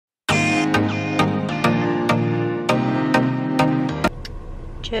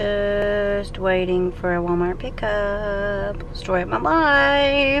Just waiting for a Walmart pickup. Story of my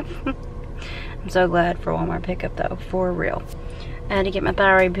life. I'm so glad for Walmart pickup though, for real. I had to get my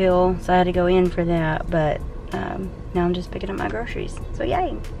thyroid pill, so I had to go in for that, but now I'm just picking up my groceries. So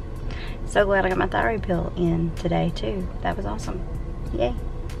yay. So glad I got my thyroid pill in today too. That was awesome. Yay.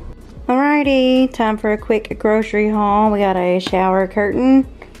 Alrighty, time for a quick grocery haul. We got a shower curtain,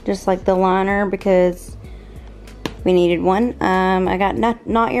 just like the liner, because we needed one. I got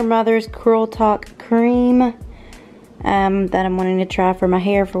Not Your Mother's Curl Talk Cream that I'm wanting to try for my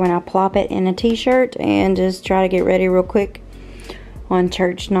hair for when I plop it in a t-shirt and just try to get ready real quick on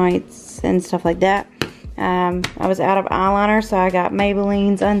church nights and stuff like that. I was out of eyeliner, so I got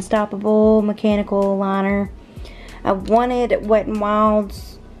Maybelline's Unstoppable Mechanical Liner. I wanted Wet n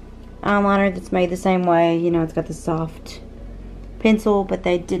Wild's eyeliner that's made the same way. You know, it's got the soft pencil, but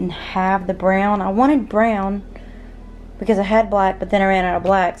they didn't have the brown. I wanted brown because I had black, but then I ran out of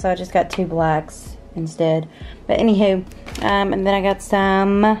black, so I just got 2 blacks instead. But anywho, and then I got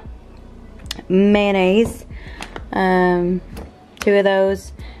some mayonnaise, 2 of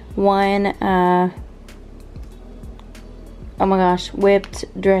those, one, oh my gosh, whipped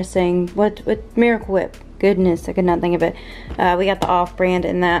dressing, what Miracle Whip, goodness, I could not think of it. We got the off-brand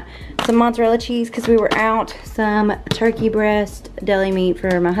in that. Some mozzarella cheese because we were out, some turkey breast deli meat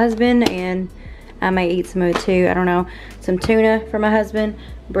for my husband, and I may eat some of it too, I don't know. Some tuna for my husband,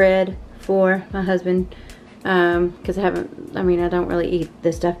 bread for my husband, because I don't really eat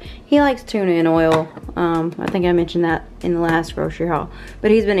this stuff. He likes tuna in oil. I think I mentioned that in the last grocery haul, but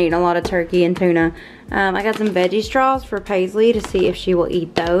he's been eating a lot of turkey and tuna. I got some veggie straws for Paisley to see if she will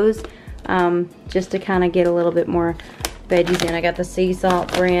eat those, just to kind of get a little bit more veggies in. I got the sea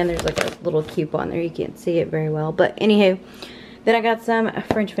salt brand. There's like a little coupon there, you can't see it very well, but anywho. Then I got some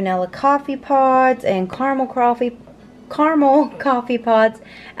French vanilla coffee pods and caramel coffee pods.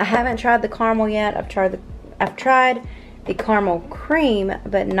 I haven't tried the caramel yet. I've tried the caramel cream,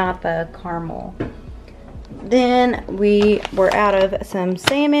 but not the caramel. Then we were out of some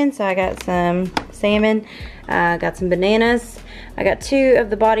salmon, so I got some salmon. Got some bananas. I got 2 of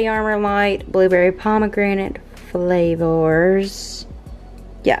the Body Armor Light blueberry pomegranate flavors.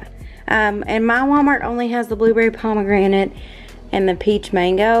 Yeah. And my Walmart only has the blueberry pomegranate and the peach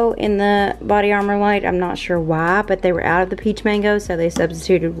mango in the Body Armor Light. I'm not sure why, but they were out of the peach mango, so they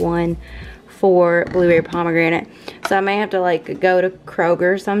substituted one for blueberry pomegranate. So I may have to like go to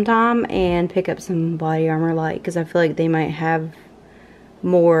Kroger sometime and pick up some Body Armor Light, because I feel like they might have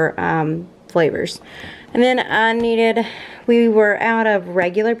more flavors. And then we were out of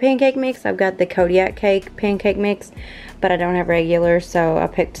regular pancake mix. I've got the Kodiak cake pancake mix, but I don't have regular, so I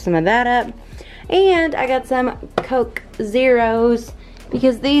picked some of that up. And I got some Coke Zeros,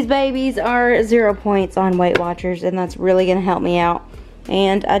 because these babies are 0 points on Weight Watchers, and that's really gonna help me out.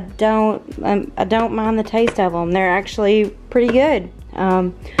 And I don't mind the taste of them. They're actually pretty good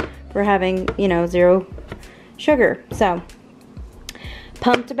for having, you know, 0 sugar. So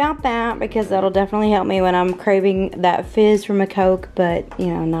pumped about that, because that'll definitely help me when I'm craving that fizz from a Coke, but you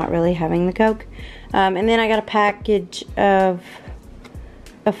know, not really having the Coke. And then I got a package of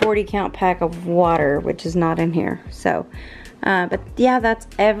a 40 count pack of water, which is not in here. So but yeah, that's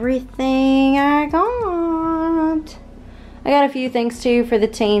everything I got. I got a few things too for the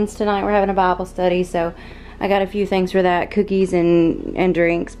teens tonight. We're having a Bible study, so I got a few things for that, cookies and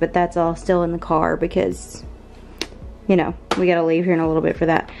drinks, but that's all still in the car because, you know, we gotta leave here in a little bit for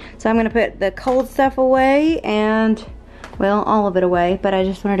that. So I'm gonna put the cold stuff away, and well, all of it away, but I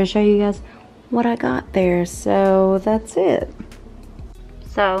just wanted to show you guys what I got there. So that's it.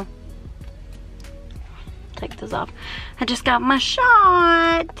 So, take this off. I just got my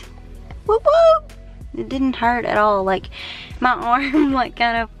shot. Whoop whoop. It didn't hurt at all. Like, my arm like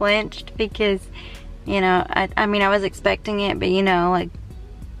kind of flinched because, you know, I mean, I was expecting it, but you know, like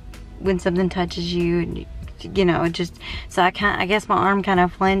when something touches you, you know, it just, so I guess my arm kind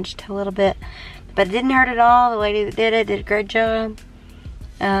of flinched a little bit, but it didn't hurt at all. The lady that did it did a great job.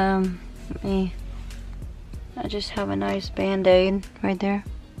 I just have a nice band-aid right there.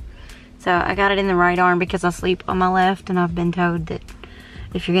 So I got it in the right arm because I sleep on my left, and I've been told that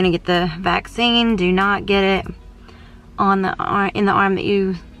if you're gonna get the vaccine, do not get it on in the arm that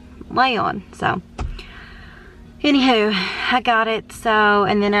you lay on. So anywho, I got it. So,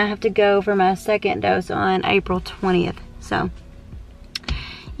 and then I have to go for my 2nd dose on April 20th. So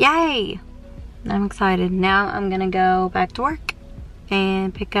yay, I'm excited. Now I'm gonna go back to work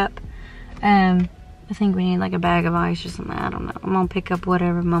and pick up I think we need like a bag of ice or something. I don't know. I'm gonna pick up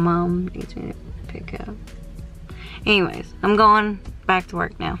whatever my mom needs me to pick up. Anyways, I'm going back to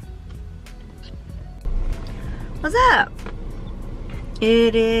work now. What's up?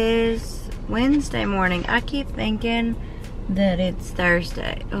 It is Wednesday morning. I keep thinking that it's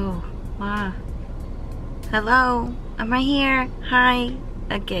Thursday. Oh, wow. Hello, am I here? Hi.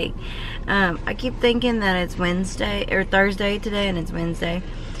 Okay. I keep thinking that it's Wednesday or Thursday today, and it's Wednesday.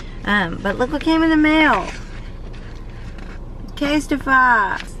 But look what came in the mail. Case to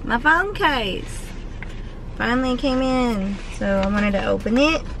five. My phone case. Finally came in. So I wanted to open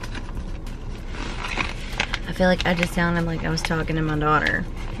it. I feel like I just sounded like I was talking to my daughter.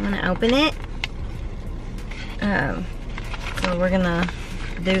 I'm gonna open it. So we're gonna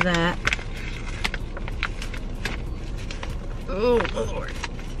do that. Oh Lord.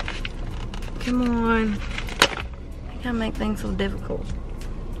 Come on. I gotta make things so difficult.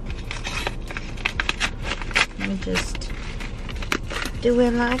 Let me just do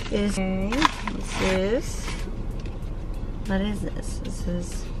it like this. Okay, what's this? What is this? This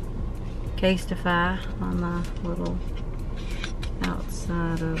is Casetify on the little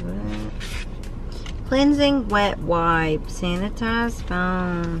outside of it. Cleansing wet wipe, sanitized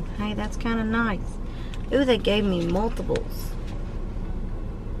phone. Hey, that's kind of nice. Ooh, they gave me multiples.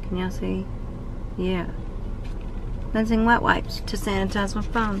 Can y'all see? Yeah. Cleansing wet wipes to sanitize my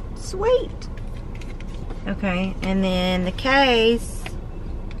phone. Sweet. Okay, and then the case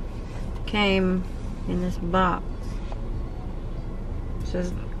came in this box. It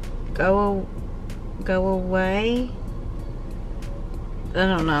says go away. I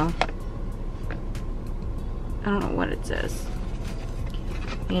don't know. I don't know what it says.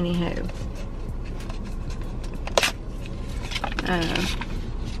 Anywho. I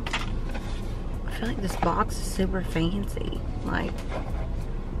feel like this box is super fancy. Like,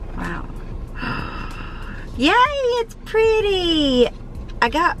 wow. Yay, it's pretty. I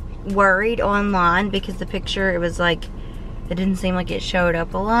got worried online because the picture, it was like, it didn't seem like it showed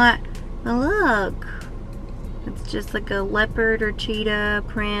up a lot. But look, it's just like a leopard or cheetah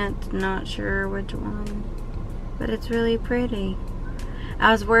print. Not sure which one, but it's really pretty.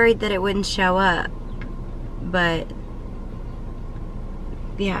 I was worried that it wouldn't show up, but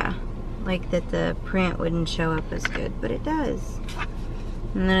yeah, like that the print wouldn't show up as good, but it does.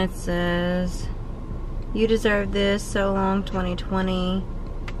 And then it says, you deserve this, so long 2020.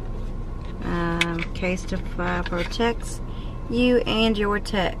 Casetify protects you and your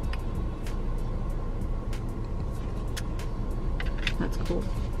tech. That's cool.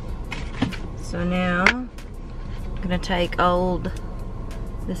 So now I'm gonna take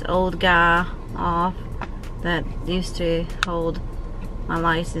this old guy off that used to hold my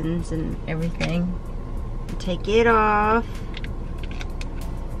license and everything. Take it off,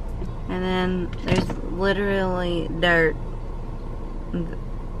 and then there's literally dirt.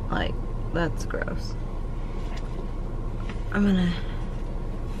 Like, that's gross. I'm gonna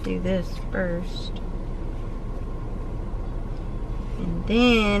do this first, and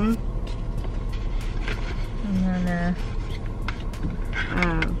then I'm gonna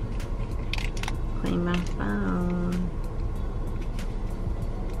clean my phone.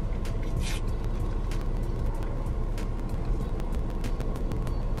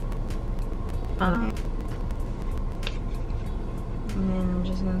 And then I'm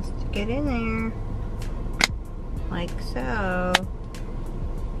just gonna stick it in there, like so.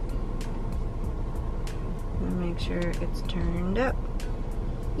 And make sure it's turned up.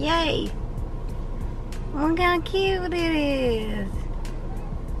 Yay! Look how cute it is.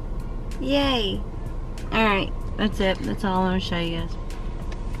 Yay! Alright, that's it. That's all I'm gonna show you guys.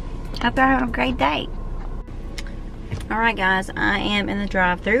 Hope you're having a great day. Alright guys, I am in the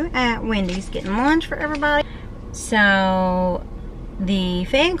drive-thru at Wendy's getting lunch for everybody. So, the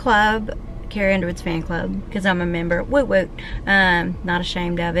fan club, Carrie Underwood's fan club, because I'm a member, woot woot, not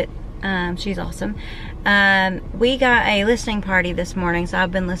ashamed of it, she's awesome. We got a listening party this morning, so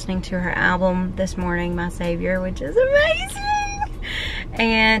I've been listening to her album this morning, My Savior, which is amazing.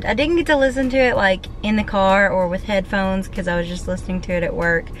 And I didn't get to listen to it like in the car or with headphones because I was just listening to it at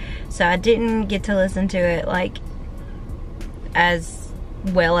work. So I didn't get to listen to it like as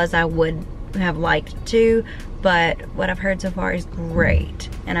well as I would have liked to, but what I've heard so far is great,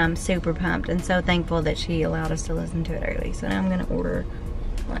 and I'm super pumped and so thankful that she allowed us to listen to it early. So now I'm gonna order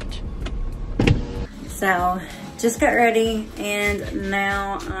lunch. So just got ready, and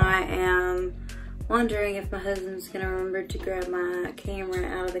now I am wondering if my husband's gonna remember to grab my camera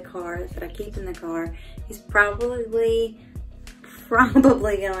out of the car that I keep in the car. He's probably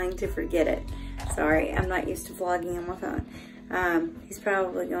going to forget it. Sorry, I'm not used to vlogging on my phone. He's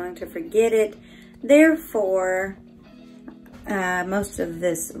probably going to forget it. Therefore, most of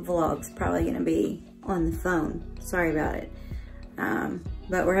this vlog's probably gonna be on the phone. Sorry about it.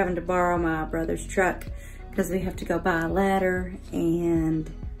 But we're having to borrow my brother's truck because we have to go buy a ladder, and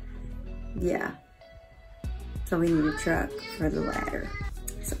yeah, so we need a truck for the ladder.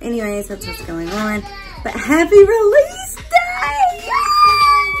 So anyways, that's what's going on. But happy release day!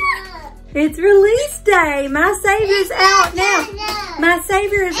 Yeah! It's release day. My Savior's out now. My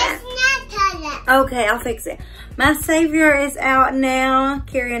Savior is out. Okay, I'll fix it. My Savior is out now.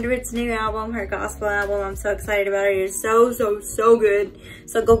 Carrie Underwood's new album, her gospel album. I'm so excited about it. It is so good.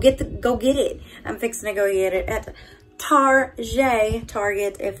 So go get it. I'm fixing to go get it at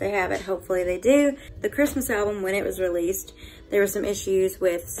Target, if they have it. Hopefully they do. The Christmas album, when it was released, there were some issues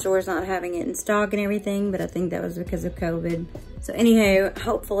with stores not having it in stock and everything, but I think that was because of COVID. So anyhow,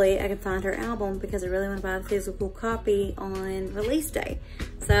 hopefully I can find her album because I really want to buy the physical copy on release day.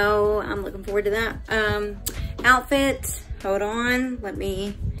 So I'm looking forward to that. Outfit, hold on,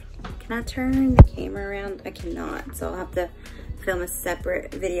 can I turn the camera around? I cannot, so I'll have to film a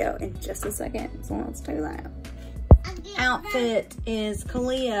separate video in just a second. So let's do that. Outfit is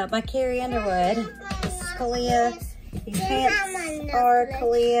Kalia by Carrie Underwood. This is Kalia. These pants are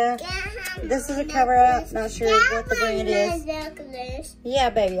Kalia. This is a cover up. Not sure what the brand is.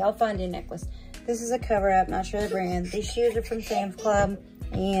 Yeah, baby, I'll find you a necklace. This is a cover up. Not sure the brand. These shoes are from Sam's Club,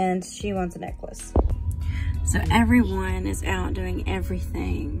 and she wants a necklace. So everyone is out doing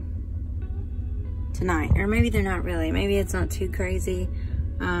everything tonight, or maybe they're not really. Maybe it's not too crazy.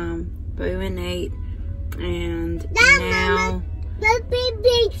 Boo and Nate. And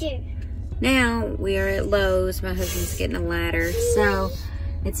now we are at Lowe's. My husband's getting a ladder. So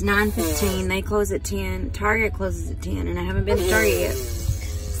it's 9:15. They close at 10. Target closes at 10, and I haven't been to Target yet.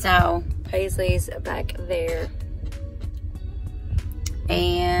 So Paisley's back there.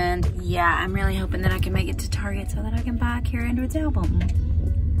 And yeah, I'm really hoping that I can make it to Target so that I can buy Carrie Underwood's album.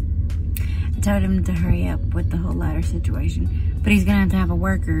 I told him to hurry up with the whole ladder situation, but he's gonna have a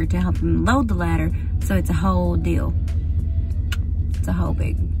worker to help him load the ladder, so it's a whole deal. It's a whole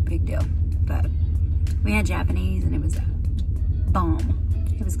big deal. But we had Japanese and it was a bomb.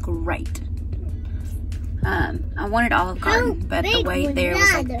 It was great. I wanted Olive Garden, but the wait there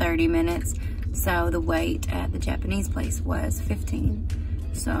was like 30 minutes. So the wait at the Japanese place was 15.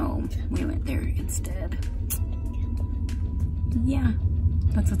 So we went there instead. Yeah,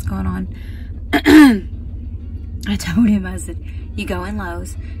 that's what's going on. I told him, I said, you go in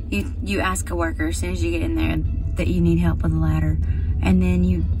Lowe's, you ask a worker as soon as you get in there that you need help with the ladder, and then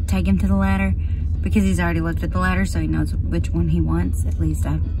you take him to the ladder, because he's already looked at the ladder, so he knows which one he wants. At least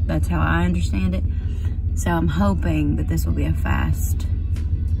that's how I understand it. So I'm hoping that this will be a fast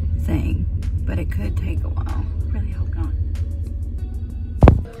thing, but it could take a while. Really hope not.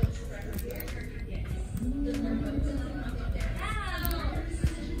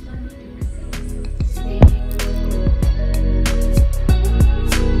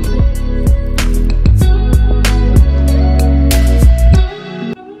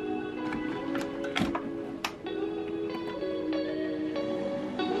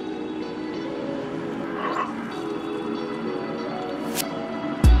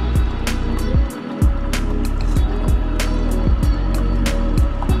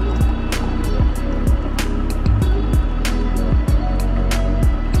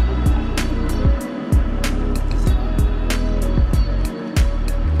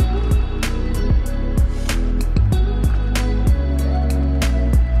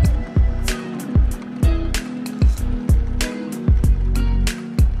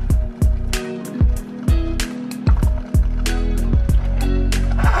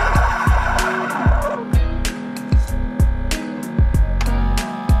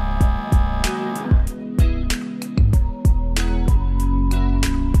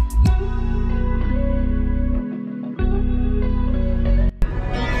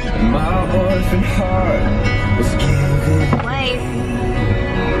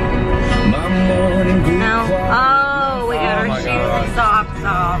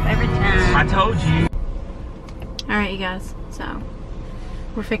 I told you. Alright, you guys, so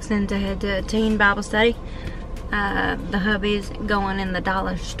we're fixing to head to teen Bible study. The hubby's going in the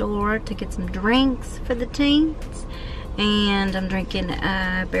dollar store to get some drinks for the teens, and I'm drinking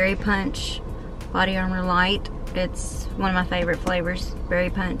berry punch Body Armor Light. It's one of my favorite flavors, berry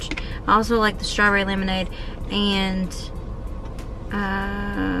punch. I also like the strawberry lemonade, and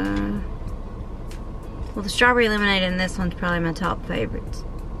well, the strawberry lemonade in this one's probably my top favorites.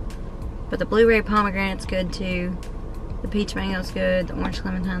 But the blueberry pomegranate's good too. The peach mango's good. The orange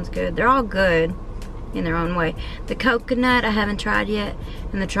clementine's good. They're all good in their own way. The coconut I haven't tried yet,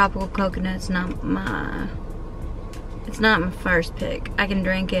 and the tropical coconut's not my. It's not my first pick. I can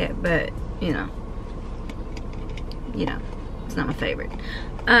drink it, but you know, it's not my favorite.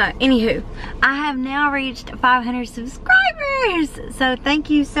 Anywho, I have now reached 500 subscribers. So thank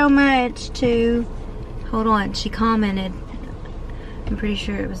you so much to, hold on, she commented. I'm pretty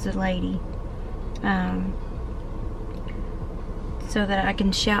sure it was a lady. So that I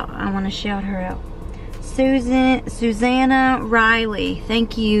can shout, I want to shout her out. Susanna Riley,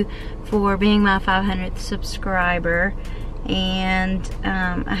 thank you for being my 500th subscriber. And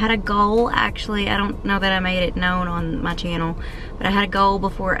I had a goal, actually. I don't know that I made it known on my channel, but I had a goal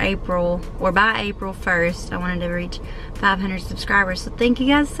before April, or by April 1st, I wanted to reach 500 subscribers. So thank you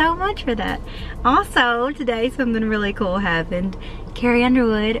guys so much for that. Also, today something really cool happened. Carrie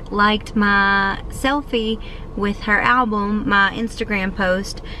Underwood liked my selfie with her album, my Instagram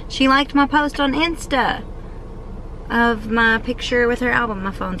post. She liked my post on Insta of my picture with her album.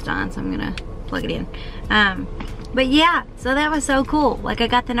 My phone's dying, so I'm gonna plug it in. But yeah, so that was so cool. Like, I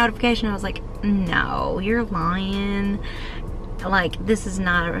got the notification, I was like, no, you're lying. Like, this is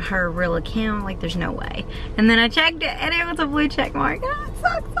not her real account. Like, there's no way. And then I checked it, and it was a blue check mark. Oh, I'm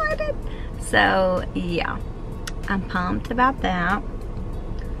so excited. So, yeah. I'm pumped about that.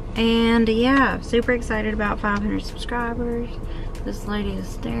 And, yeah, super excited about 500 subscribers. This lady is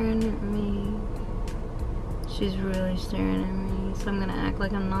staring at me. She's really staring at me. So I'm going to act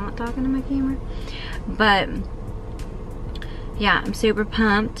like I'm not talking to my camera. But yeah, I'm super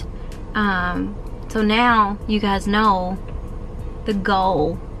pumped. So now you guys know the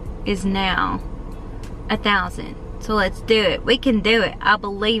goal is now 1,000. So let's do it. We can do it. I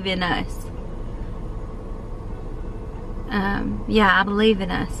believe in us. Yeah, I believe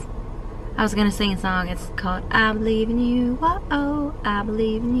in us. I was gonna sing a song. It's called I Believe in You. Whoa, I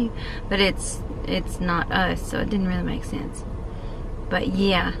believe in you. But it's not us, so it didn't really make sense. But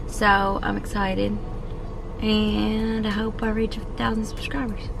yeah, so I'm excited. And I hope I reach 1,000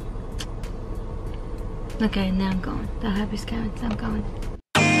 subscribers. Okay, now I'm going. The hype is coming, so I'm going.